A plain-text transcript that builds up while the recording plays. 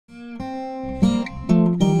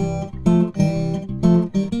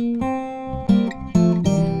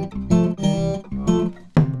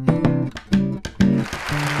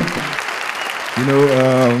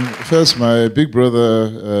first, my big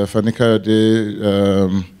brother, Fani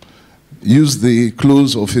Kayode, used the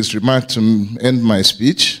close of his remark to end my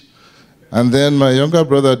speech. And then my younger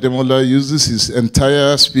brother, Demola, uses his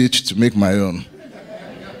entire speech to make my own.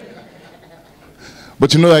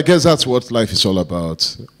 But you know, I guess that's what life is all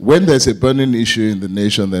about. When there's a burning issue in the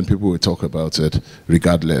nation, then people will talk about it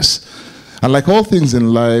regardless. And like all things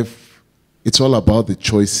in life, it's all about the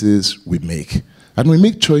choices we make. And we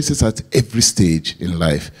make choices at every stage in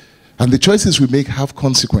life. And the choices we make have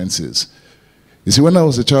consequences. You see, when I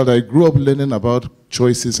was a child, I grew up learning about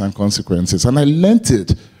choices and consequences. And I learned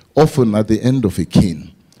it often at the end of a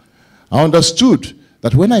cane. I understood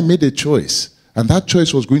that when I made a choice, and that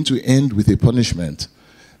choice was going to end with a punishment,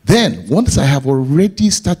 then once I have already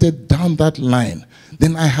started down that line,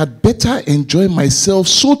 then I had better enjoy myself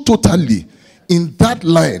so totally in that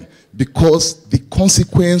line because the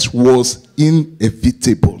consequence was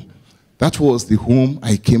inevitable. That was the home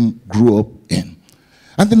I grew up in.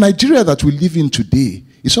 And the Nigeria that we live in today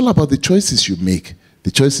is all about the choices you make.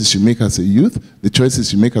 The choices you make as a youth, the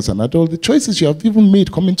choices you make as an adult, the choices you have even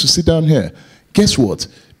made coming to sit down here. Guess what?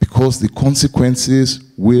 Because the consequences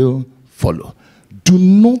will follow. Do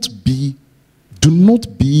not be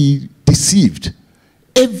deceived.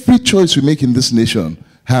 Every choice we make in this nation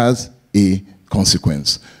has a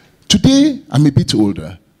consequence. Today, I'm a bit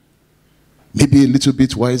older, maybe a little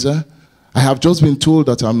bit wiser. I have just been told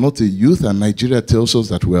that I'm not a youth, and Nigeria tells us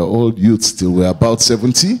that we're all youths still. We're about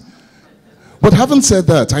 70. But having said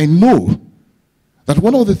that, I know that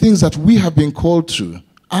one of the things that we have been called to,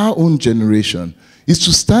 our own generation, is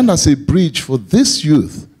to stand as a bridge for this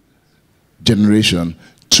youth generation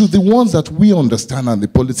to the ones that we understand and the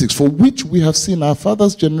politics for which we have seen our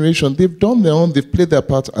father's generation. They've done their own, they've played their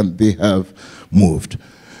part, and they have moved.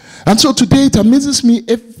 And so today it amazes me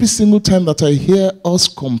every single time that I hear us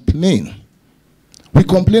complain. We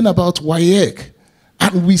complain about WAEC,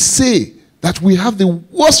 and we say that we have the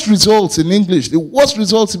worst results in English, the worst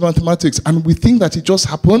results in mathematics, and we think that it just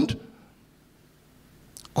happened.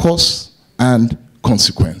 Cause and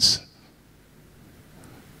consequence.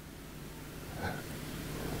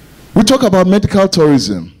 We talk about medical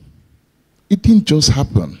tourism. It didn't just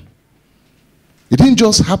happen. It didn't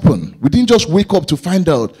just happen. We didn't just wake up to find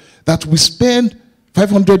out that we spend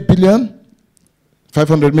 $500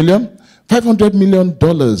 million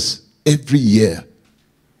every year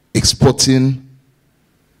exporting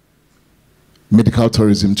medical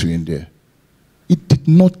tourism to India. It did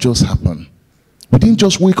not just happen. We didn't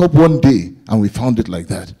just wake up one day and we found it like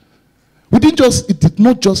that. It did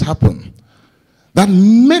not just happen. That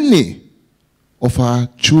many of our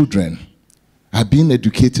children are being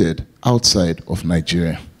educated outside of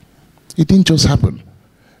Nigeria. It didn't just happen.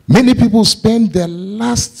 Many people spend their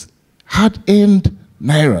last hard-earned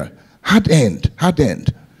naira,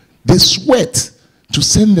 hard-earned. They sweat to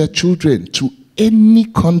send their children to any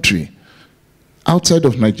country outside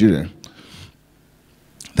of Nigeria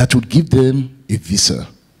that would give them a visa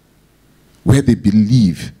where they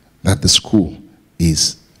believe that the school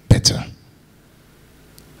is better.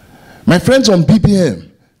 My friends on BBM,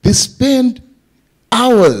 they spend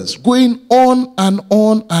hours going on and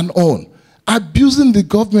on and on, abusing the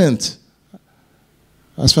government,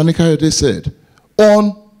 as Fani Kayode said,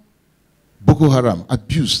 on Boko Haram,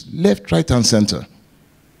 abuse, left, right, and center.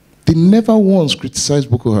 They never once criticized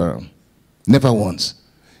Boko Haram, never once.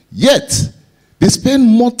 Yet, they spend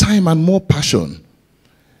more time and more passion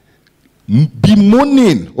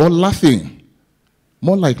bemoaning or laughing,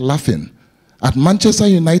 more like laughing, at Manchester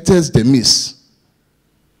United's demise,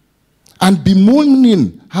 and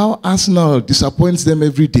bemoaning how Arsenal disappoints them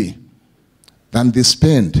every day, than they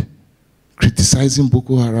spend criticizing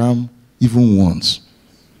Boko Haram even once.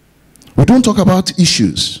 We don't talk about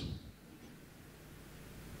issues.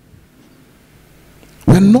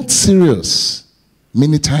 We're not serious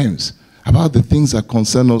many times about the things that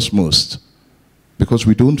concern us most because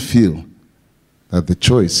we don't feel that the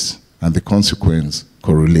choice and the consequence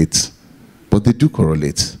correlate. But they do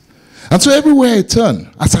correlate. And so everywhere I turn,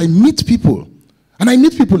 as I meet people, and I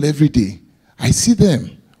meet people every day, I see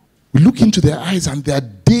them. We look into their eyes and they are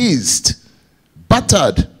dazed,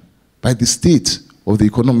 battered by the state of the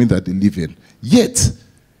economy that they live in. Yet,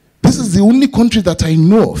 this is the only country that I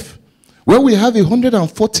know of where we have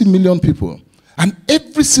 140 million people. And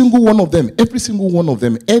every single one of them believes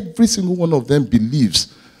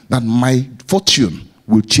that my fortune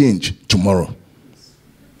will change tomorrow.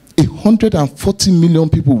 140 million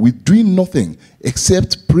people with doing nothing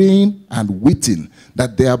except praying and waiting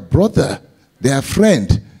that their brother, their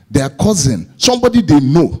friend, their cousin, somebody they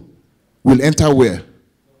know will enter where?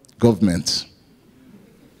 Government.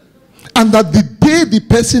 And that the day day the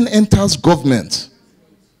person enters government,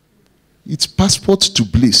 it's passport to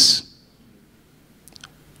bliss.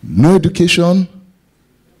 No education,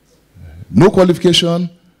 no qualification.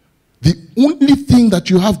 The only thing that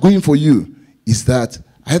you have going for you is that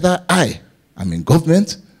either I am in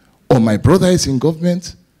government, or my brother is in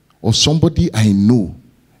government, or somebody I know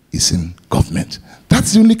is in government.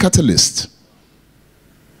 That's the only catalyst.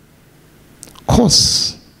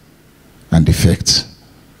 Cause and effect.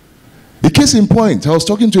 The case in point, I was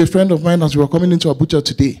talking to a friend of mine as we were coming into Abuja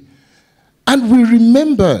today, and we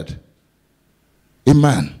remembered a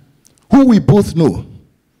man who we both know.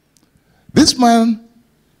 This man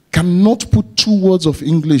cannot put two words of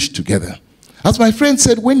English together. As my friend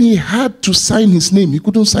said, when he had to sign his name, he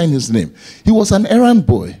couldn't sign his name. He was an errand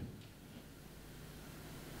boy.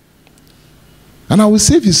 And I will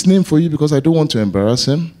save his name for you because I don't want to embarrass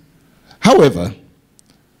him. However,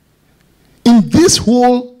 in this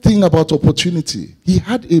whole thing about opportunity, he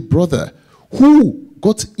had a brother who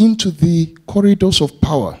got into the corridors of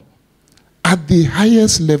power at the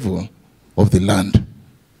highest level of the land.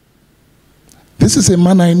 This is a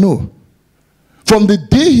man I know. From the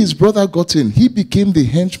day his brother got in, he became the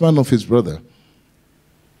henchman of his brother.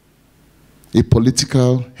 A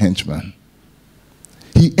political henchman.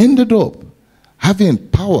 He ended up having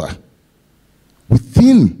power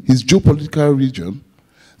within his geopolitical region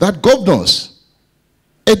that governors,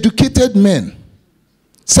 educated men,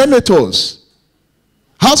 senators,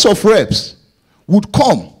 House of Reps would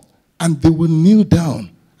come and they will kneel down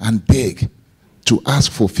and beg to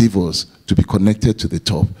ask for favors to be connected to the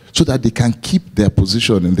top so that they can keep their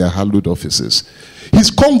position in their hallowed offices. His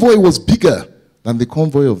convoy was bigger than the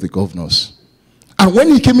convoy of the governors. And when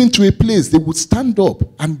he came into a place, they would stand up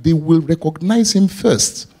and they will recognize him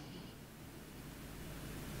first.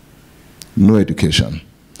 No education.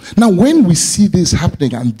 Now, when we see this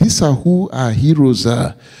happening, and these are who our heroes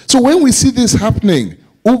are. So when we see this happening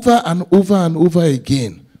over and over and over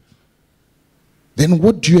again, then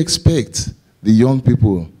what do you expect the young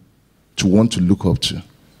people to want to look up to?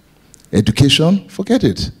 Education? Forget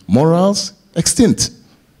it. Morals? Extinct.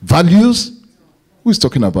 Values? Who is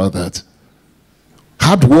talking about that?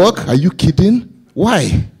 Hard work? Are you kidding?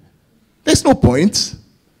 Why? There's no point.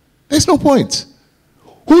 There's no point.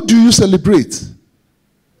 Who do you celebrate?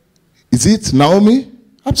 Is it Naomi?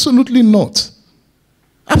 Absolutely not.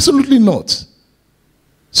 Absolutely not.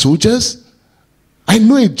 Soldiers? I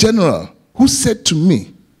know a general who said to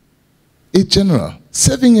me, a general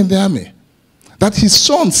serving in the army, that his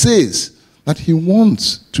son says that he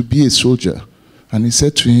wants to be a soldier. And he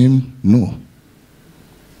said to him, no.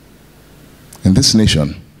 In this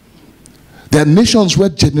nation, there are nations where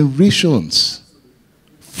generations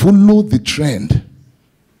follow the trend.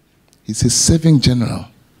 He's a serving general.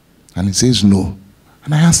 And he says no.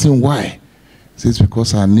 And I asked him why. He says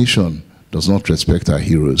because our nation does not respect our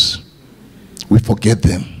heroes. We forget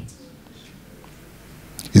them.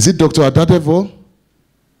 Is it Dr. Adadevo?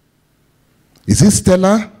 Is it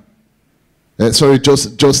Stella?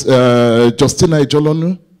 Justina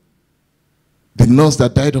Ijolonu? The nurse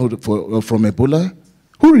that died from Ebola?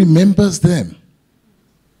 Who remembers them?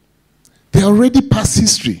 They are already past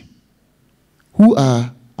history. Who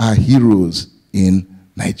are our heroes in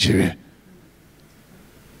Nigeria?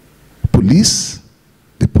 Police?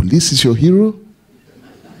 The police is your hero?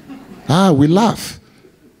 We laugh.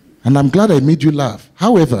 And I'm glad I made you laugh.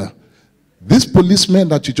 However, these policemen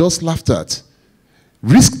that you just laughed at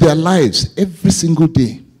risk their lives every single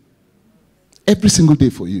day. Every single day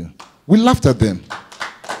for you. We laughed at them.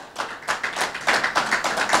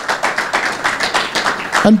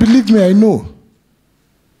 And believe me, I know.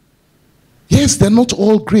 Yes, they're not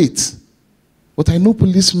all great. But I know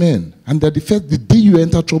policemen. And that the day you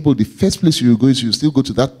enter trouble, the first place you go is you still go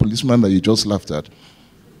to that policeman that you just laughed at.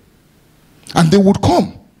 And they would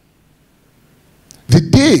come. The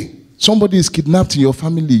day somebody is kidnapped in your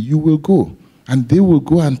family, you will go. And they will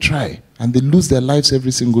go and try. And they lose their lives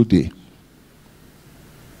every single day.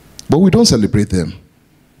 But we don't celebrate them.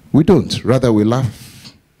 We don't. Rather, we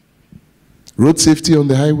laugh. Road safety on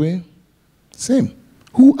the highway? Same.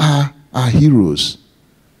 Who are our heroes?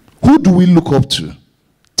 Who do we look up to?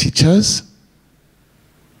 Teachers?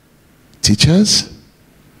 Teachers?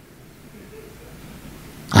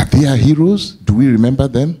 Are they our heroes? Do we remember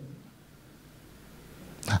them?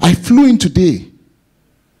 I flew in today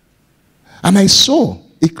and I saw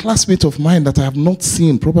a classmate of mine that I have not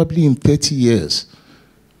seen probably in 30 years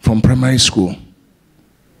from primary school.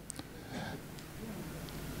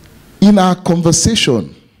 In our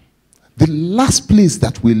conversation, the last place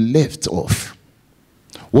that we left off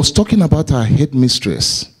was talking about our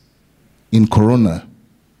headmistress in Corona,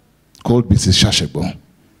 called Mrs. Shashebo.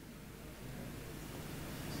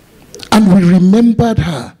 And we remembered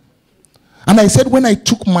her. And I said, when I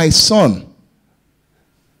took my son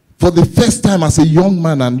for the first time as a young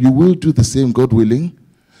man, and you will do the same, God willing,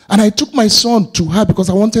 and I took my son to her because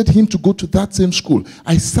I wanted him to go to that same school.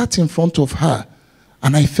 I sat in front of her,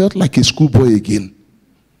 and I felt like a schoolboy again.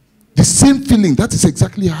 The same feeling, that is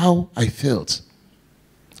exactly how I felt.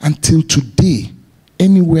 Until today,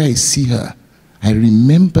 anywhere I see her, I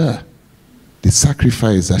remember the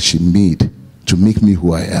sacrifice that she made to make me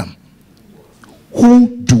who I am. Who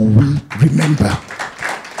do we remember?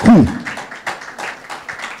 Who?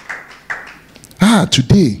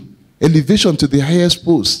 Today, elevation to the highest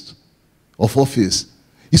post of office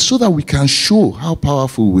is so that we can show how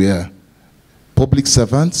powerful we are. Public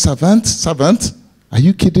servant, servant? Are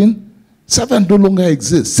you kidding? Servant no longer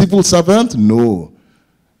exists. Civil servant? No.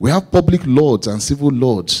 We have public lords and civil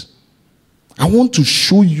lords. I want to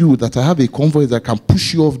show you that I have a convoy that can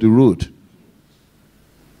push you off the road.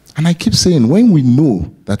 And I keep saying, when we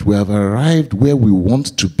know that we have arrived where we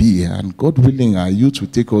want to be, and God willing, our youth will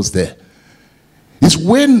take us there, is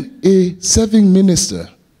when a serving minister,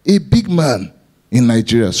 a big man in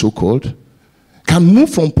Nigeria, so-called, can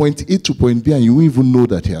move from point A to point B and you won't even know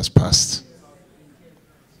that he has passed.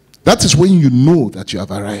 That is when you know that you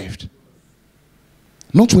have arrived.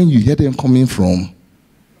 Not when you hear them coming from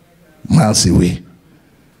miles away.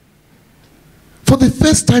 For the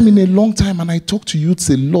first time in a long time, and I talk to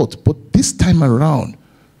youths a lot, but this time around,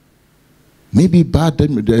 maybe bad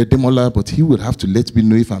Demola, but he will have to let me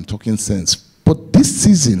know if I'm talking sense. But this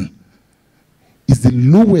season is the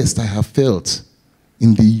lowest I have felt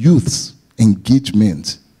in the youth's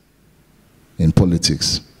engagement in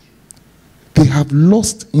politics. They have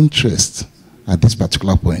lost interest at this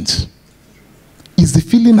particular point. It's the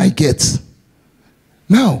feeling I get.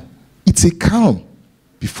 Now, it's a calm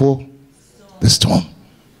before the storm.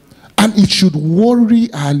 And it should worry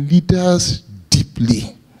our leaders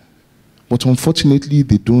deeply. But unfortunately,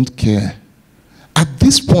 they don't care. At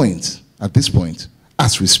this point,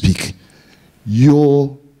 as we speak,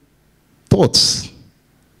 your thoughts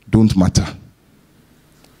don't matter.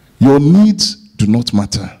 Your needs do not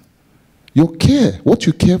matter. Your care, what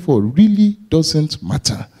you care for, really doesn't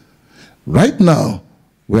matter. Right now,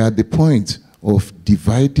 we're at the point of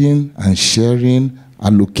dividing and sharing,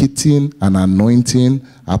 allocating and anointing,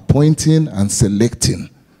 appointing and selecting.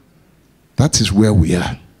 That is where we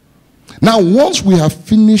are. Now, once we have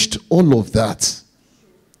finished all of that,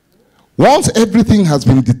 once everything has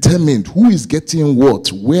been determined, who is getting what,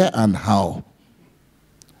 where and how,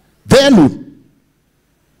 then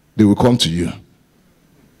they will come to you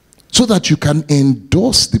so that you can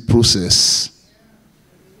endorse the process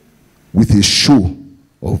with a show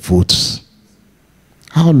of votes.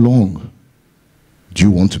 How long do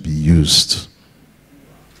you want to be used?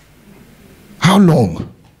 How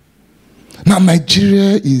long? Now,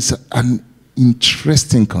 Nigeria is an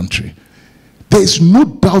interesting country. There is no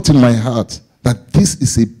doubt in my heart that this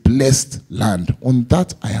is a blessed land. On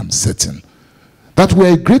that, I am certain. That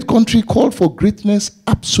we're a great country called for greatness,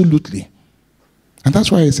 absolutely. And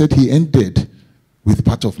that's why I said he ended with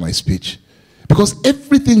part of my speech. Because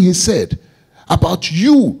everything he said about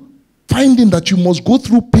you finding that you must go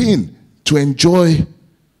through pain to enjoy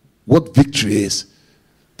what victory is,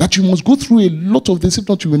 that you must go through a lot of this, if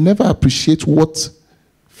not, you will never appreciate what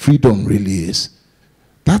freedom really is.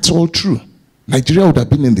 That's all true. Nigeria would have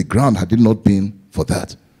been in the ground had it not been for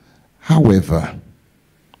that. However,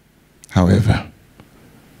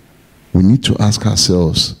 we need to ask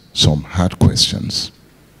ourselves some hard questions.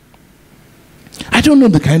 I don't know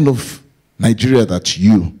the kind of Nigeria that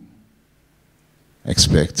you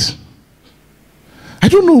expect. I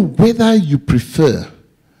don't know whether you prefer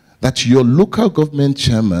that your local government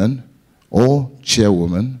chairman or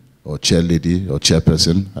chairwoman or chairlady or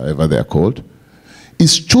chairperson, however they are called,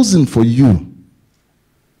 is chosen for you,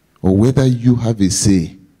 or whether you have a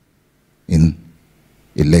say in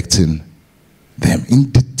electing them,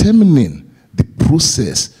 in determining the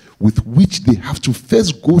process with which they have to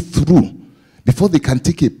first go through before they can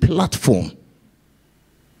take a platform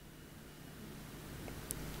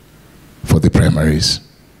for the primaries.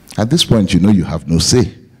 At this point, you know you have no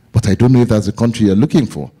say, but I don't know if that's the country you're looking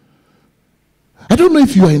for. I don't know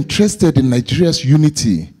if you are interested in Nigeria's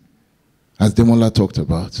unity, as Demola talked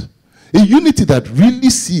about. A unity that really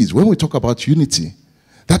sees, when we talk about unity,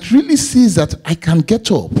 that really sees that I can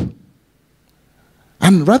get up.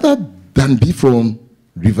 And rather than be from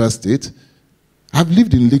Rivers State, I've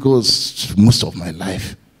lived in Lagos most of my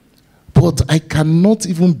life. But I cannot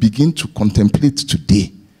even begin to contemplate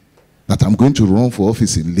today that I'm going to run for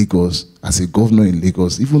office in Lagos as a governor in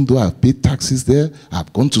Lagos, even though I've paid taxes there,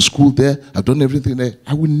 I've gone to school there, I've done everything there,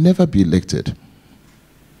 I will never be elected.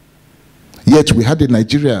 Yet we had in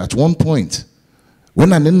Nigeria at one point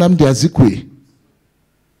when an Nnamdi Azikiwe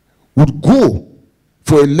would go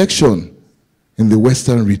for election in the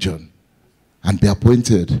Western region and be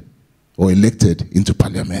appointed or elected into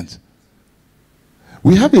parliament.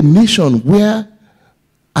 We have a nation where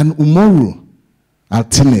an Umaru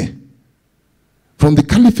Altine from the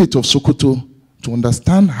Caliphate of Sokoto, to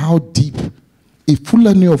understand how deep a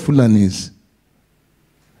Fulani of Fulanis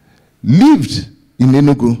lived in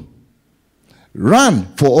Enugu, ran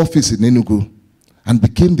for office in Enugu, and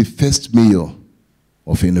became the first mayor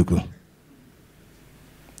of Enugu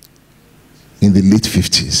in the late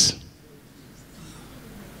 50s.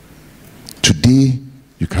 Today,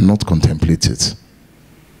 you cannot contemplate it.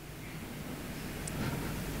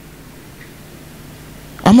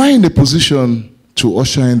 Am I in a position to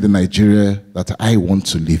usher in the Nigeria that I want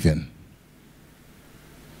to live in?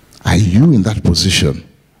 Are you in that position?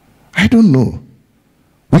 I don't know.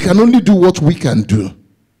 We can only do what we can do.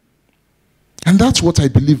 And that's what I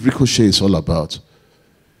believe Ricochet is all about.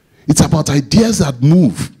 It's about ideas that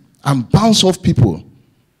move and bounce off people.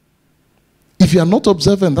 If you are not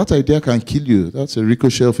observant, that idea can kill you. That's a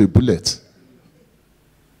ricochet of a bullet.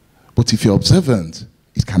 But if you're observant,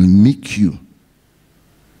 it can make you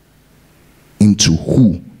into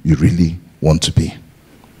who you really want to be.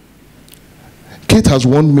 Kate has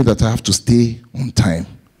warned me that I have to stay on time.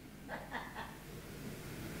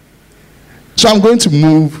 So I'm going to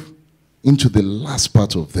move into the last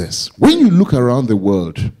part of this. When you look around the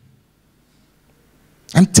world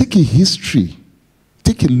and take a history,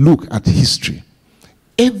 take a look at history,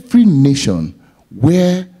 every nation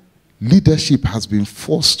where leadership has been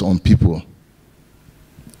forced on people,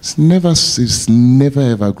 it's never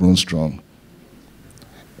ever grown strong.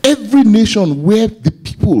 Every nation where the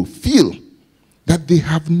people feel that they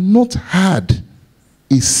have not had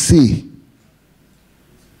a say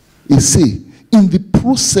in the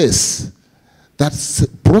process that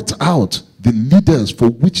brought out the leaders for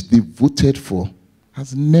which they voted for,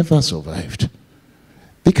 has never survived.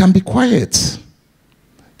 They can be quiet.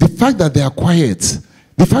 The fact that they are quiet,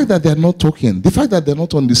 the fact that they are not talking, the fact that they're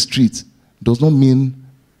not on the street does not mean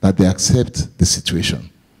that they accept the situation.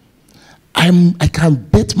 I can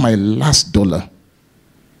bet my last dollar,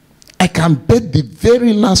 I can bet the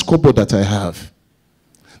very last kobo that I have,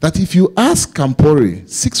 that if you ask Kampori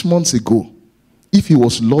 6 months ago if he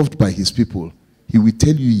was loved by his people, he will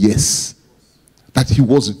tell you yes, that he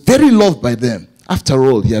was very loved by them. After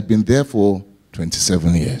all, he had been there for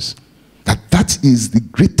 27 years. That is the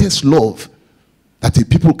greatest love that a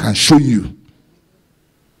people can show you.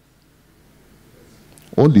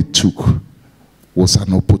 All it took was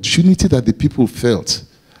an opportunity that the people felt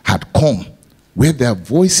had come where their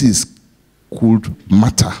voices could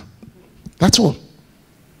matter. That's all.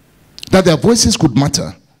 That their voices could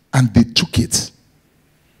matter, and they took it.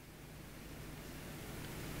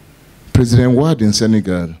 President Wade in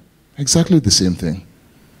Senegal, exactly the same thing.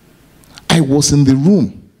 I was in the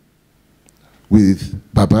room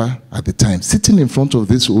with Baba at the time, sitting in front of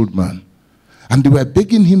this old man, and they were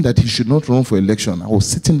begging him that he should not run for election. I was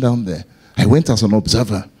sitting down there. I went as an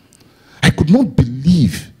observer. I could not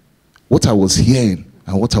believe what I was hearing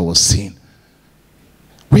and what I was seeing.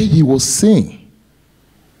 Where he was saying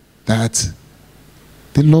that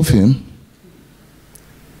they love him,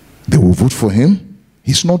 they will vote for him,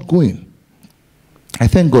 he's not going. I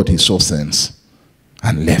thank God he saw sense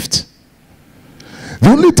and left. The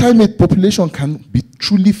only time a population can be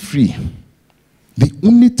truly free, the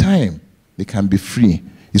only time they can be free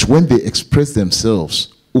is when they express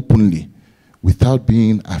themselves openly without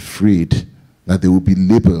being afraid that they will be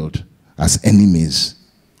labeled as enemies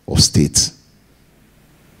of state.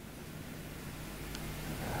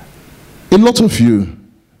 A lot of you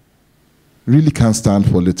really can't stand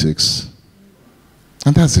politics.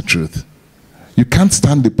 And that's the truth. You can't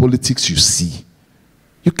stand the politics you see.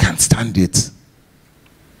 You can't stand it.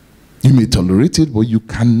 You may tolerate it, but you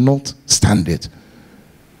cannot stand it.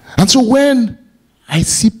 And so when I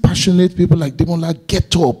see passionate people like Demola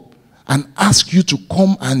get up and ask you to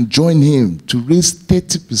come and join him to raise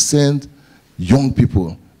 30% young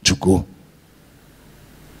people to go,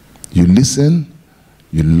 you listen,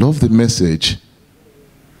 you love the message,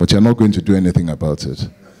 but you're not going to do anything about it.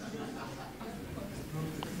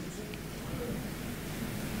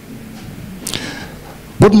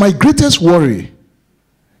 But my greatest worry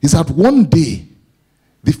is that one day,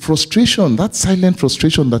 the frustration, that silent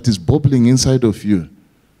frustration that is bubbling inside of you,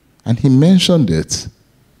 and he mentioned it,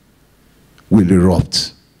 will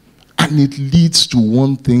erupt. And it leads to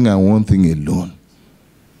one thing and one thing alone: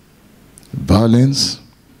 violence,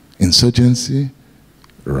 insurgency,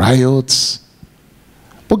 riots.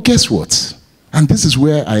 But guess what? And this is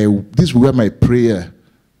where my prayer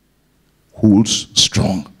holds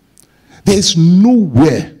strong. There is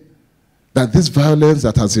nowhere that this violence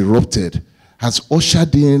that has erupted has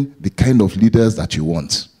ushered in the kind of leaders that you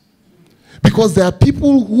want. Because there are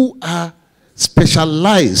people who are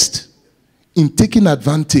specialized in taking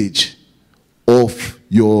advantage of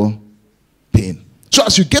your pain. So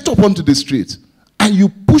as you get up onto the street and you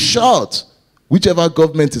push out whichever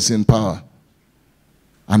government is in power,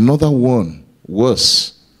 another one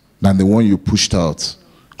worse than the one you pushed out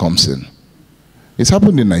comes in. It's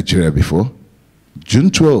happened in Nigeria before.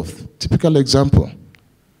 June 12th, typical example.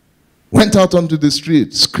 Went out onto the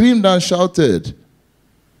street, screamed and shouted.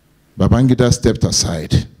 Babangida stepped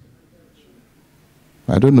aside.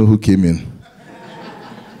 I don't know who came in.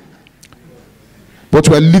 But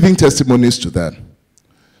we're living testimonies to that.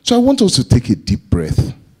 So I want us to take a deep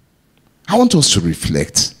breath. I want us to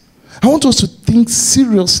reflect. I want us to think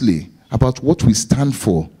seriously about what we stand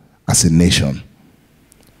for as a nation.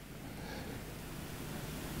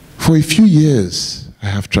 For a few years, I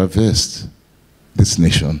have traversed this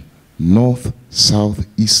nation, north, south,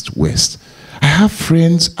 east, west. I have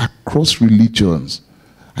friends across religions.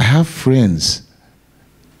 I have friends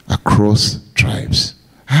across tribes.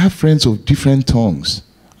 I have friends of different tongues.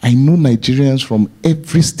 I know Nigerians from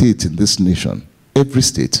every state in this nation, every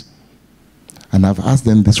state. And I've asked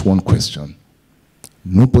them this one question.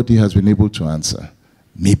 Nobody has been able to answer.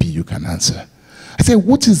 Maybe you can answer. I said,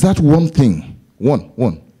 what is that one thing, one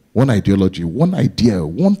ideology, one idea,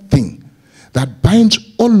 one thing that binds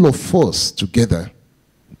all of us together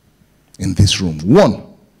in this room? One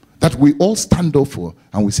that we all stand up for,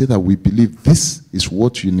 and we say that we believe this is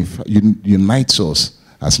what unites us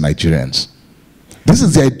as Nigerians. This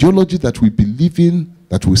is the ideology that we believe in,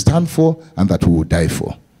 that we stand for, and that we will die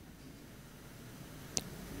for.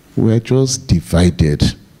 We're just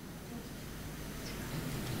divided.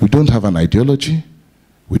 We don't have an ideology.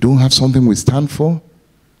 We don't have something we stand for.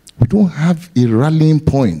 We don't have a rallying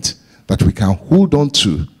point that we can hold on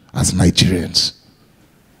to as Nigerians.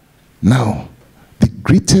 Now, the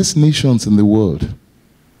greatest nations in the world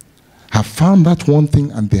have found that one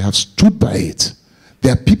thing and they have stood by it.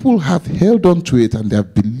 Their people have held on to it and they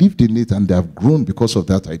have believed in it and they have grown because of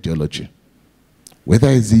that ideology. Whether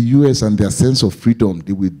it's the US and their sense of freedom,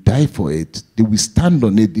 they will die for it. They will stand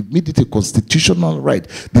on it. They've made it a constitutional right.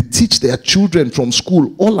 They teach their children from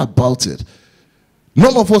school all about it.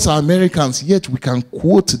 None of us are Americans, yet we can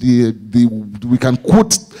quote we can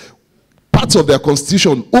quote parts of their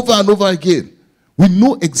constitution over and over again. We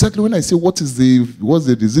know exactly when I say is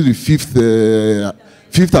it the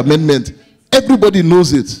Fifth Amendment? Everybody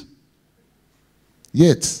knows it.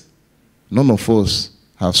 Yet, none of us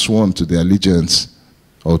have sworn to the allegiance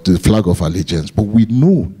or to the flag of allegiance. But we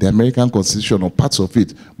know the American Constitution or parts of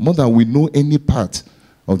it more than we know any part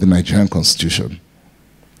of the Nigerian Constitution.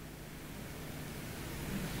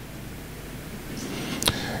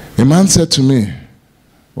 A man said to me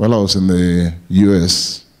while I was in the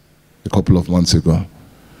US a couple of months ago,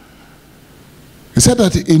 he said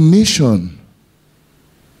that a nation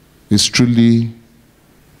is truly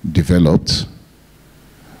developed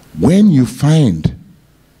when you find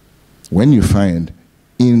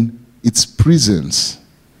in its prisons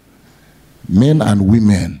men and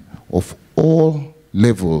women of all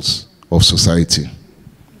levels of society.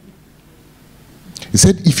 He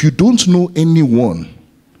said, if you don't know anyone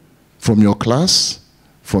from your class,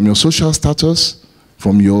 from your social status,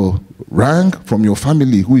 from your rank, from your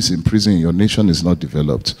family who is in prison, your nation is not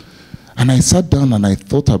developed. And I sat down and I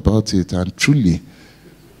thought about it, and truly,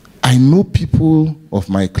 I know people of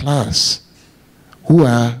my class who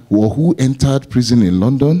entered prison in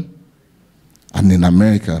London and in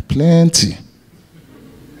America. Plenty.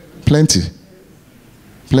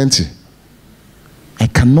 I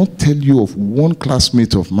cannot tell you of one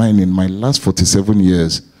classmate of mine in my last 47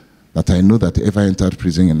 years that I know that ever entered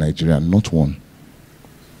prison in Nigeria. Not one.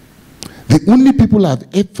 The only people I've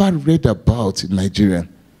ever read about in Nigeria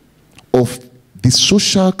of the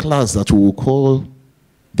social class that we will call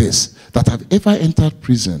this, that have ever entered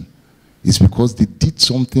prison, is because they did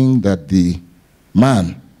something that the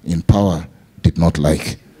man in power did not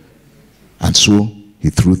like. And so he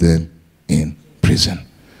threw them in prison.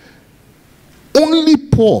 Only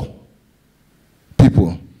poor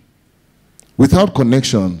people without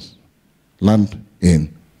connections land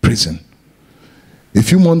in prison. A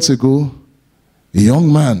few months ago, a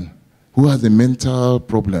young man who has a mental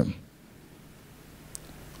problem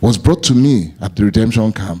was brought to me at the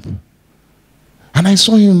redemption camp And I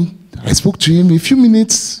saw him, I spoke to him. In a few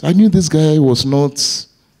minutes, I knew this guy was not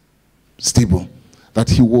stable, that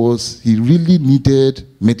he really needed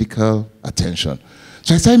medical attention.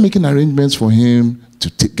 So I started making arrangements for him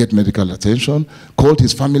to get medical attention, called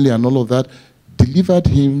his family and all of that, delivered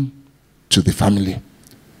him to the family.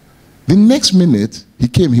 The next minute, he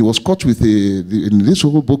came. He was caught with in this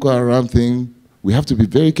whole Boko Haram thing. We have to be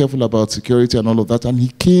very careful about security and all of that. And he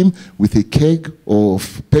came with a keg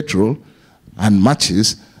of petrol and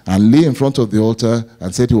matches and lay in front of the altar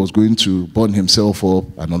and said he was going to burn himself up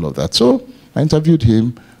and all of that. So I interviewed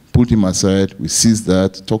him, pulled him aside, we seized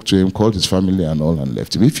that, talked to him, called his family and all, and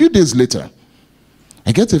left him. A few days later,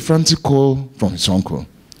 I get a frantic call from his uncle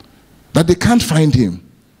that they can't find him.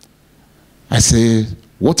 I say,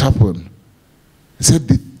 what happened? He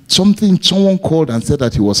said, someone called and said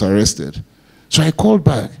that he was arrested. So I called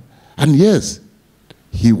back, and yes,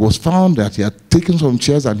 he was found that he had taken some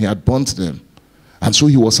chairs and he had burnt them. And so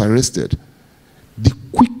he was arrested. The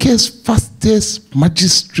quickest, fastest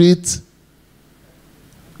magistrate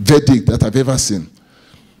verdict that I've ever seen.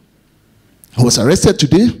 He was arrested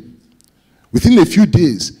today. Within a few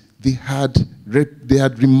days, they had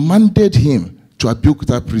remanded him to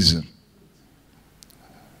Abeokuta prison.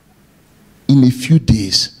 In a few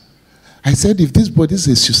days. I said, if this boy, this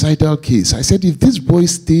is a suicidal case. I said, if this boy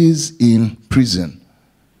stays in prison,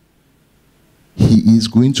 he is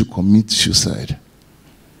going to commit suicide.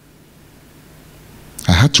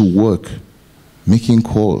 I had to work making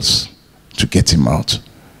calls to get him out.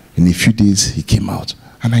 In a few days, he came out.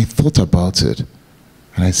 And I thought about it.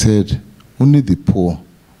 And I said, only the poor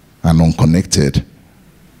and unconnected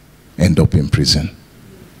end up in prison.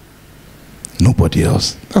 Nobody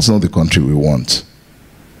else. That's not the country we want.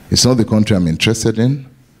 It's not the country I'm interested in.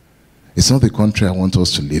 It's not the country I want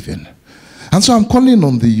us to live in. And so I'm calling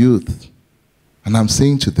on the youth, and I'm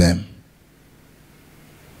saying to them,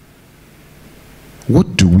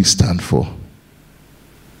 what do we stand for?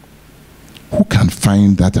 Who can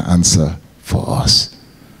find that answer for us?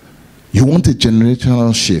 You want a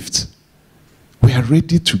generational shift. We are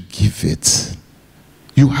ready to give it.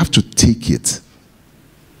 You have to take it.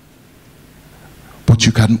 But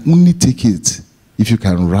you can only take it if you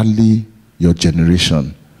can rally your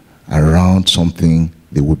generation around something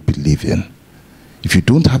they would believe in. If you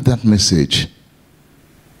don't have that message,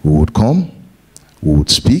 we would come, we would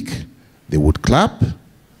speak, they would clap,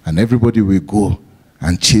 and everybody will go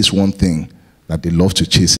and chase one thing that they love to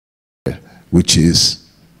chase, which is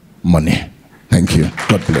money. Thank you.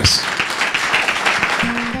 God bless.